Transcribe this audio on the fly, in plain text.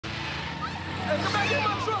Hey, come back, get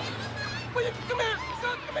my truck. Will you, come here,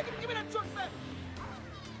 son. Come here, give me that truck back.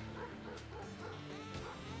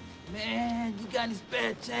 Man, you got any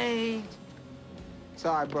spare change?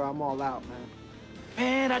 Sorry, bro, I'm all out, man.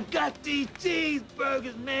 Man, I got these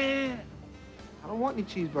cheeseburgers, man. I don't want any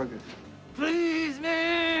cheeseburgers. Please,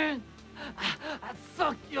 man. I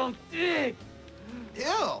suck your dick.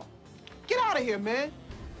 Ew. Get out of here, man.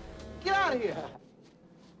 Get out of here.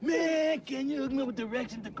 Man, can you hook me with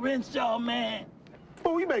directions to Crenshaw, man?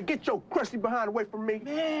 Fool, you better get your crusty behind away from me.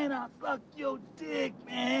 Man, I'll suck your dick,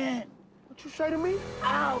 man. What you say to me?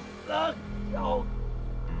 I'll suck your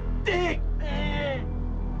dick, man.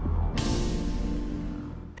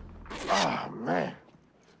 Oh, man.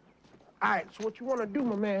 All right, so what you want to do,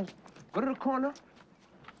 my man, go to the corner,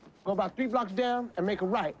 go about 3 blocks down, and make a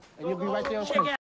right, and you'll be right there on King.